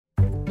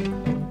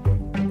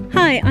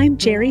Hi, I'm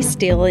Jerry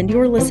Steele, and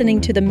you're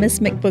listening to the Miss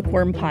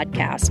McBookworm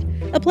podcast,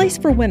 a place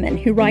for women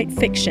who write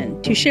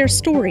fiction to share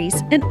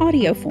stories in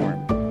audio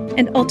form,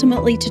 and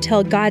ultimately to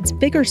tell God's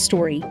bigger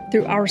story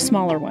through our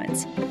smaller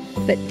ones.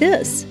 But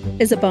this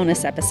is a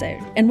bonus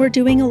episode, and we're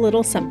doing a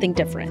little something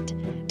different.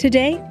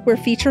 Today, we're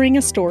featuring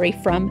a story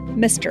from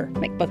Mr.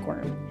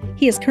 McBookworm.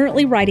 He is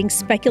currently writing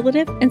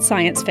speculative and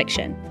science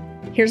fiction.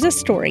 Here's a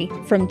story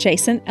from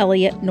Jason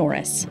Elliott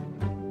Norris.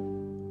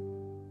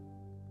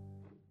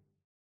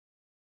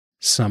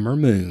 Summer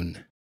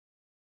Moon.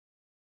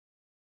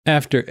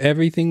 After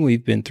everything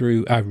we've been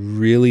through, I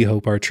really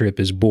hope our trip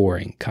is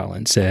boring,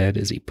 Colin said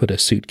as he put a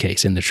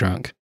suitcase in the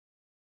trunk.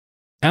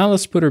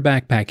 Alice put her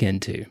backpack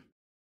in too.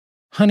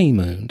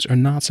 Honeymoons are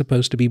not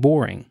supposed to be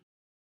boring.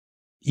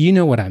 You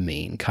know what I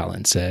mean,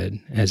 Colin said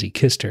as he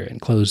kissed her and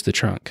closed the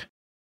trunk.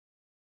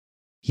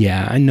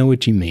 Yeah, I know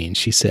what you mean,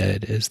 she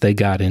said as they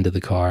got into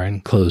the car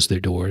and closed their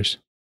doors.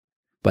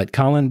 But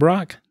Colin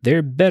Brock,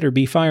 there better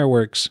be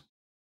fireworks.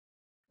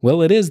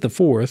 Well, it is the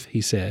 4th,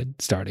 he said,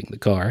 starting the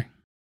car.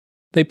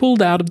 They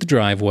pulled out of the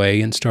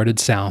driveway and started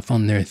south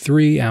on their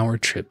 3-hour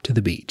trip to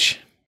the beach.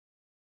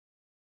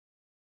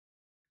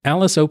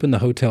 Alice opened the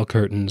hotel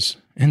curtains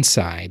and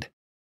sighed.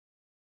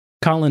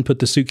 Colin put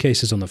the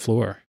suitcases on the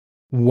floor.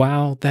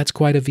 Wow, that's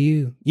quite a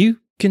view. You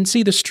can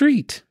see the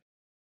street.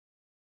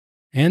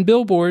 And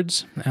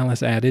billboards,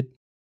 Alice added.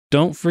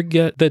 Don't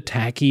forget the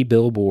tacky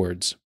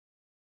billboards.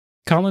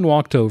 Colin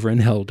walked over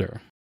and held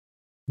her.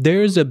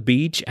 There's a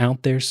beach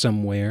out there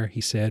somewhere,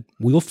 he said.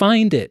 We'll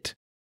find it.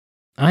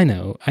 I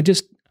know. I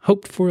just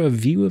hoped for a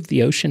view of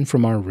the ocean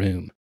from our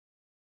room.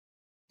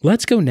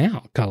 Let's go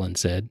now, Colin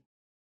said.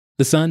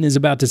 The sun is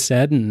about to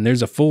set and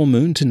there's a full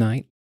moon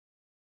tonight.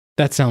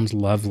 That sounds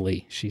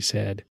lovely, she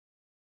said.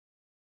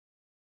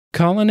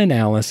 Colin and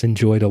Alice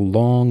enjoyed a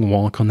long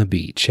walk on the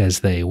beach as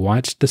they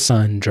watched the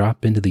sun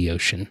drop into the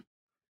ocean.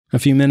 A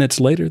few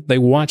minutes later, they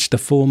watched the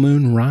full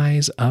moon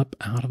rise up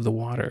out of the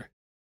water.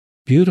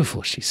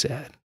 Beautiful, she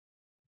said.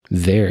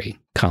 Very,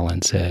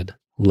 Colin said,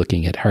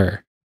 looking at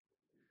her.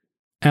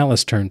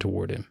 Alice turned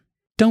toward him.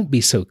 Don't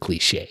be so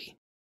cliché.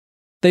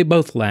 They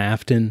both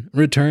laughed and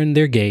returned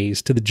their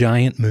gaze to the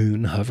giant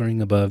moon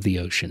hovering above the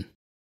ocean.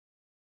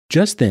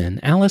 Just then,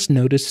 Alice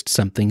noticed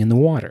something in the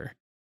water.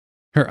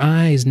 Her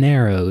eyes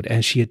narrowed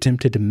as she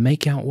attempted to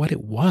make out what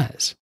it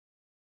was.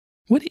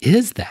 What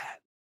is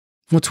that?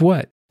 What's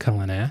what?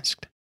 Colin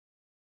asked.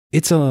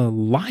 It's a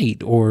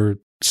light or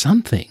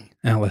something,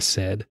 Alice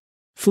said,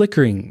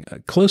 flickering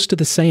close to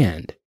the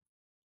sand.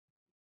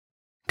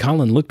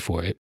 Colin looked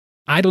for it.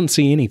 I don't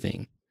see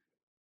anything.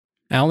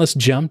 Alice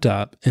jumped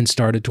up and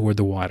started toward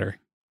the water.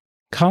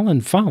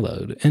 Colin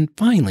followed and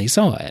finally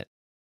saw it.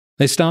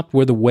 They stopped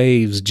where the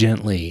waves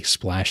gently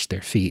splashed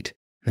their feet.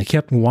 They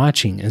kept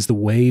watching as the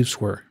waves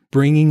were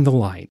bringing the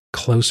light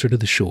closer to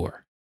the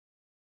shore.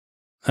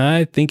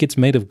 I think it's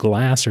made of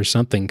glass or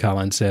something,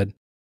 Colin said.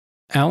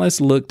 Alice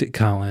looked at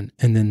Colin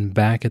and then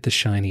back at the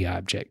shiny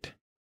object.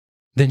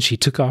 Then she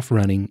took off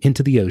running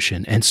into the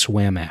ocean and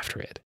swam after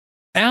it.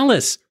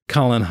 Alice!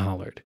 Colin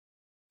hollered.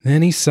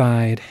 Then he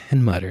sighed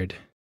and muttered,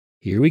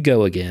 Here we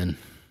go again.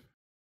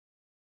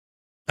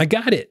 I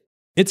got it!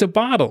 It's a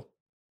bottle!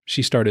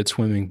 She started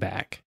swimming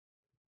back.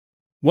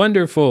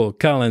 Wonderful,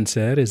 Colin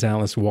said as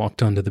Alice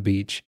walked onto the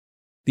beach.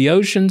 The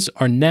oceans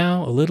are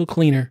now a little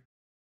cleaner.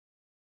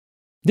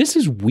 This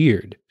is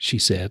weird, she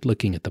said,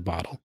 looking at the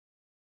bottle.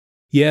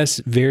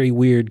 Yes, very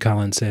weird,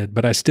 Colin said,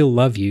 but I still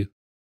love you.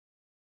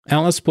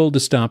 Alice pulled the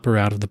stopper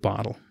out of the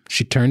bottle.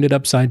 She turned it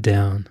upside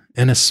down,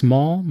 and a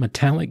small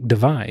metallic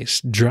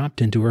device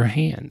dropped into her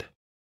hand.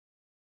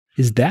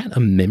 Is that a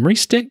memory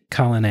stick?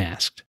 Colin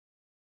asked.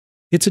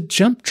 It's a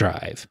jump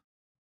drive.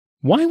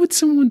 Why would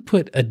someone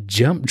put a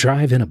jump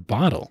drive in a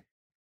bottle?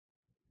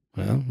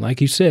 Well,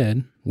 like you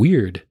said,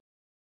 weird.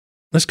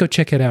 Let's go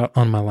check it out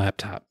on my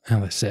laptop,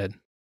 Alice said.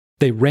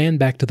 They ran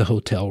back to the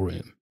hotel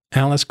room.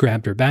 Alice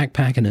grabbed her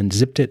backpack and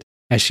unzipped it.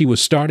 As she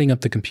was starting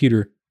up the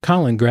computer,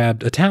 Colin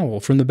grabbed a towel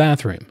from the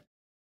bathroom.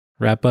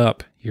 Wrap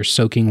up, you're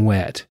soaking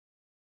wet.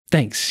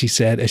 Thanks, she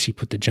said as she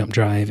put the jump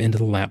drive into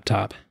the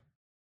laptop.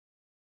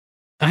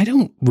 I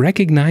don't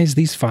recognize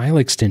these file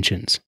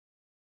extensions.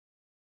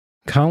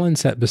 Colin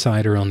sat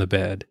beside her on the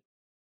bed.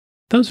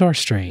 Those are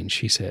strange,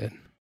 she said.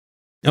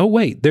 Oh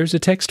wait, there's a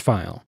text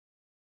file.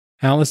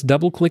 Alice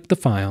double-clicked the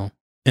file,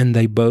 and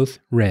they both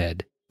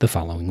read the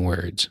following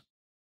words.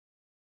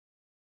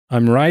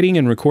 I'm writing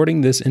and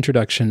recording this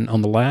introduction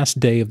on the last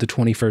day of the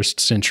 21st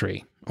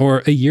century,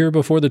 or a year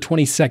before the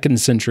 22nd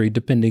century,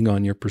 depending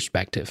on your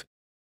perspective.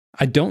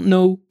 I don't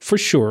know for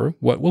sure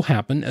what will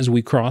happen as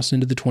we cross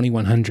into the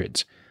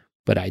 2100s,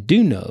 but I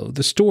do know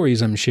the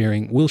stories I'm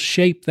sharing will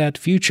shape that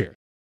future.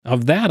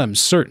 Of that I'm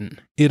certain.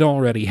 It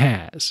already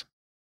has.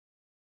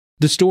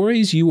 The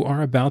stories you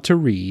are about to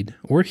read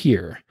or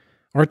hear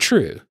are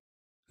true.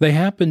 They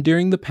happened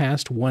during the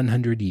past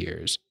 100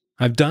 years.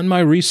 I've done my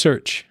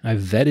research.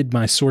 I've vetted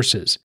my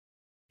sources.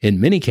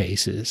 In many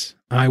cases,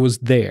 I was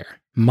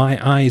there. My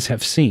eyes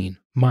have seen.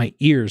 My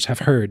ears have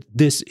heard.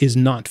 This is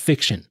not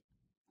fiction.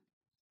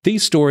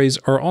 These stories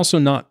are also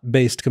not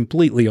based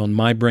completely on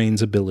my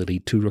brain's ability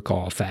to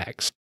recall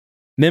facts.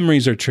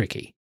 Memories are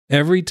tricky.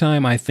 Every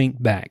time I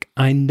think back,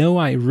 I know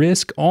I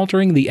risk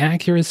altering the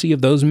accuracy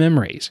of those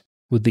memories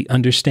with the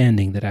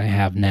understanding that I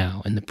have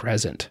now in the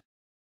present.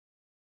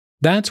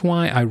 That's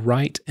why I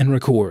write and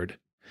record.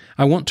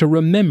 I want to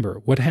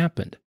remember what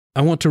happened.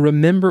 I want to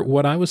remember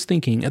what I was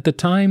thinking at the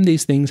time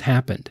these things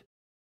happened.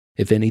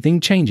 If anything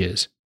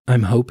changes,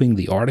 I'm hoping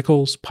the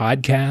articles,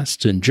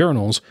 podcasts, and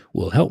journals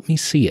will help me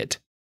see it.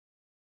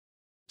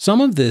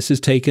 Some of this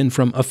is taken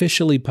from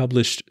officially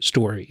published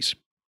stories.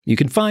 You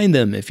can find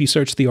them if you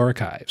search the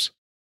archives.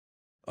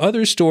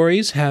 Other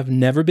stories have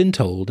never been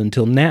told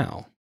until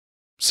now.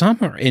 Some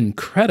are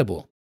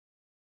incredible.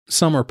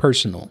 Some are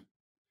personal.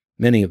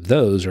 Many of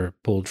those are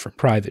pulled from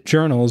private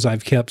journals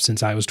I've kept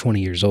since I was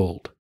 20 years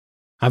old.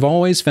 I've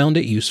always found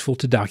it useful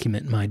to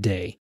document my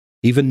day.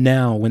 Even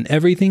now, when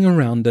everything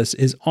around us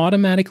is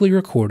automatically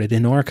recorded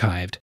and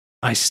archived,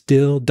 I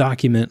still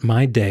document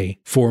my day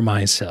for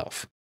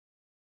myself.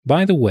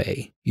 By the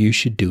way, you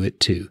should do it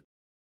too.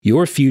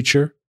 Your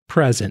future,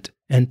 present,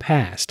 and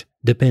past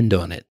depend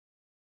on it.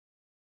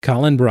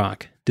 Colin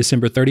Brock,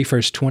 December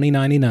 31st,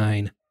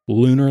 2099,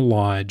 Lunar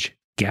Lodge,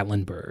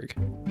 Gatlinburg.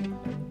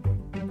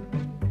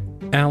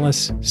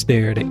 Alice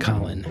stared at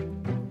Colin.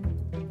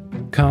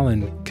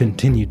 Colin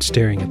continued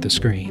staring at the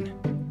screen.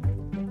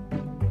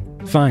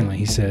 Finally,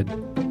 he said,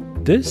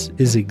 "This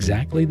is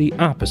exactly the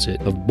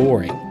opposite of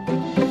boring."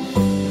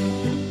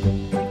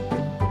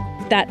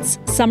 That's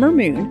Summer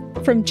Moon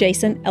from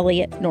Jason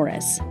Elliott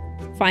Norris.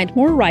 Find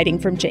more writing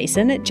from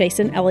Jason at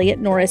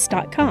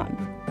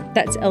jasonelliottnorris.com.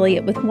 That's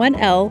Elliott with one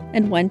L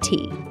and one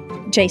T.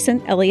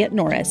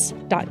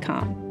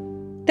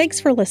 jasonelliottnorris.com. Thanks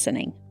for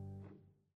listening.